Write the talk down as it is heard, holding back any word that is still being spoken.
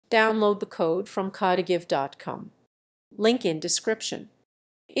Download the code from chartjs.com. Link in description.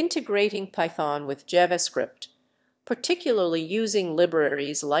 Integrating Python with JavaScript, particularly using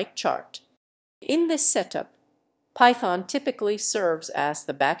libraries like Chart. In this setup, Python typically serves as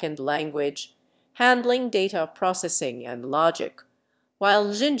the backend language, handling data processing and logic, while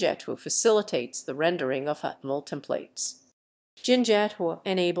jinja2 facilitates the rendering of HTML templates. Jinja2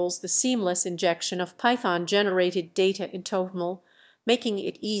 enables the seamless injection of Python-generated data into HTML, making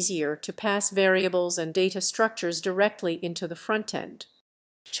it easier to pass variables and data structures directly into the frontend.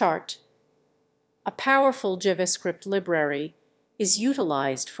 Chart, a powerful JavaScript library, is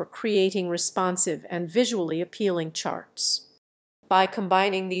utilized for creating responsive and visually appealing charts. By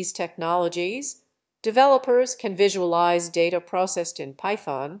combining these technologies, developers can visualize data processed in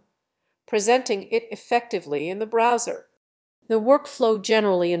Python, presenting it effectively in the browser. The workflow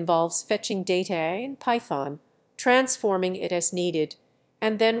generally involves fetching data in Python, transforming it as needed,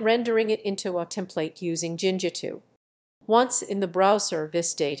 and then rendering it into a template using jinja2. Once in the browser,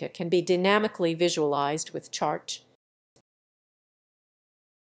 this data can be dynamically visualized with Chart